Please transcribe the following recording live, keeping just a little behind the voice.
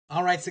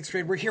All right, sixth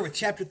grade, we're here with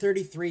chapter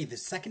 33, the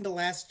second to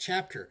last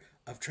chapter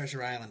of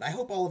Treasure Island. I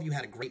hope all of you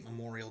had a great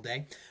Memorial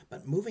Day,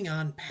 but moving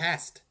on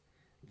past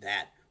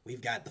that,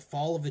 we've got the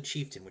Fall of the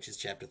Chieftain, which is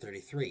chapter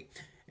 33.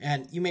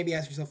 And you may be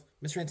asking yourself,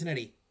 Mr.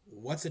 Antonetti,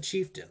 what's a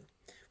chieftain?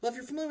 Well, if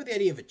you're familiar with the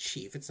idea of a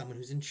chief, it's someone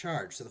who's in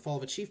charge. So the Fall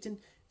of a Chieftain,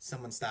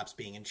 someone stops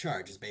being in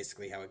charge, is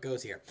basically how it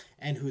goes here.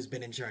 And who's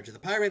been in charge of the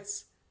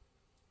pirates?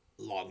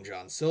 Long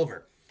John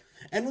Silver.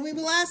 And when we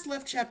last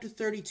left chapter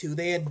 32,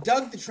 they had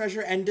dug the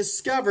treasure and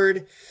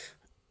discovered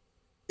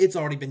it's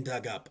already been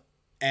dug up.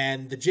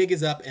 And the jig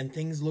is up and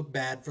things look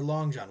bad for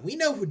Long John. We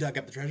know who dug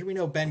up the treasure. We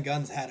know Ben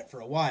Gunn's had it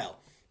for a while.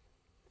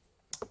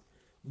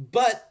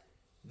 But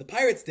the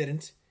pirates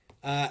didn't.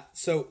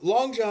 So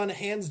Long John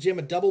hands Jim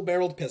a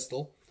double-barreled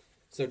pistol.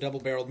 So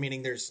double-barreled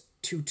meaning there's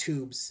two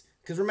tubes.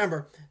 Because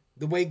remember,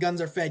 the way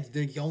guns are fed,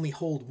 they only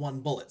hold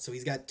one bullet. So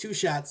he's got two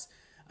shots.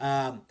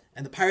 And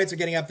the pirates are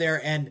getting up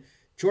there and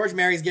George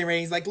Mary's getting ready.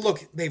 He's like,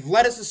 look, they've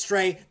led us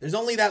astray. There's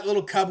only that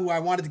little cub who I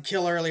wanted to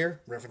kill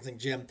earlier, referencing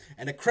Jim,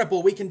 and a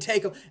cripple. We can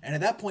take him. And at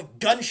that point,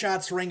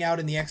 gunshots ring out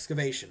in the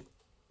excavation.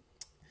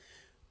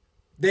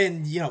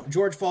 Then,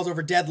 George falls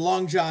over dead.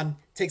 Long John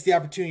takes the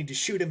opportunity to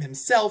shoot him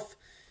himself.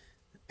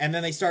 And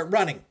then they start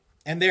running.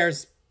 And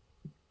there's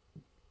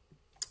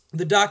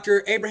the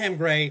doctor, Abraham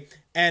Gray,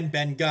 and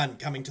Ben Gunn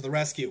coming to the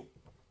rescue.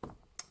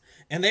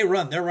 And they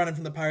run. They're running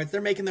from the pirates.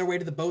 They're making their way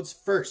to the boats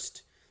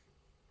first.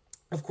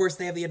 Of course,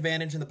 they have the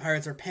advantage, and the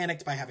pirates are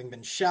panicked by having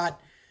been shot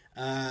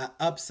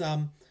up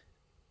some.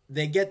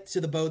 They get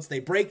to the boats, they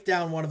break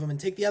down one of them, and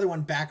take the other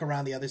one back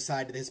around the other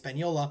side to the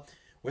Hispaniola,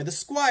 where the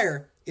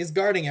squire is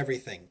guarding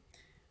everything.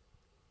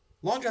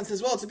 Long John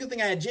says, well, it's a good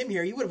thing I had Jim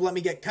here. You would have let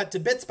me get cut to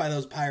bits by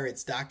those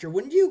pirates, Doctor,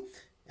 wouldn't you?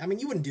 I mean,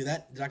 you wouldn't do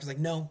that. The doctor's like,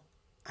 no,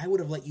 I would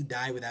have let you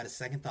die without a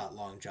second thought,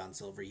 Long John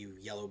Silver, you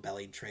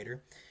yellow-bellied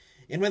traitor.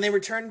 And when they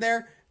returned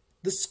there,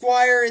 the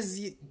squire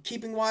is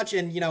keeping watch,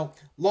 and,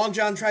 Long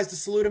John tries to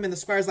salute him, and the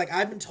squire's like,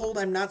 I've been told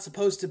I'm not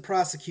supposed to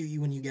prosecute you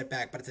when you get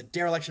back, but it's a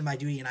dereliction of my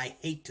duty, and I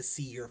hate to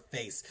see your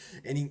face.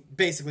 And he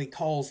basically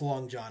calls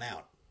Long John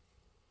out.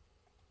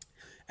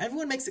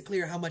 Everyone makes it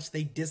clear how much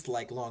they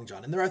dislike Long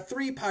John, and there are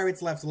 3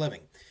 pirates left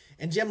living.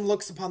 And Jim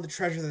looks upon the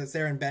treasure that's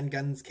there in Ben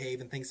Gunn's cave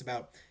and thinks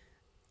about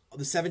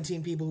the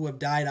 17 people who have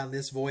died on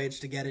this voyage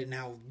to get it, and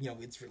how,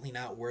 it's really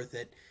not worth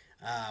it.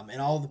 And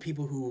all the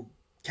people who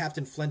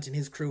Captain Flint and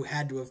his crew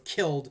had to have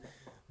killed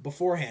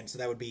beforehand. So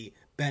that would be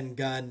Ben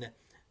Gunn,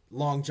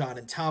 Long John,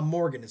 and Tom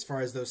Morgan as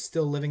far as those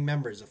still living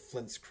members of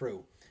Flint's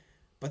crew.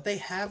 But they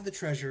have the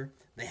treasure,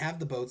 they have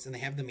the boats, and they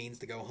have the means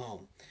to go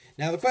home.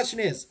 Now the question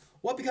is,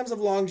 what becomes of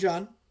Long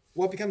John?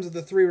 What becomes of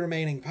the 3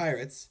 remaining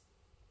pirates?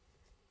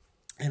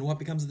 And what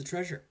becomes of the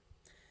treasure?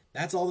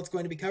 That's all that's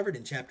going to be covered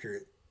in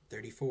chapter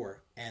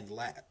 34 and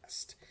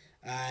last.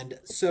 And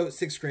so,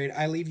 6th grade,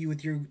 I leave you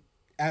with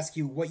ask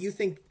you what you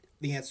think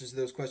the answers to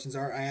those questions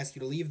are. I ask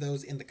you to leave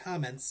those in the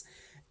comments,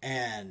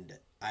 and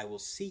I will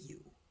see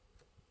you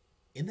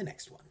in the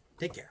next one.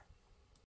 Take care.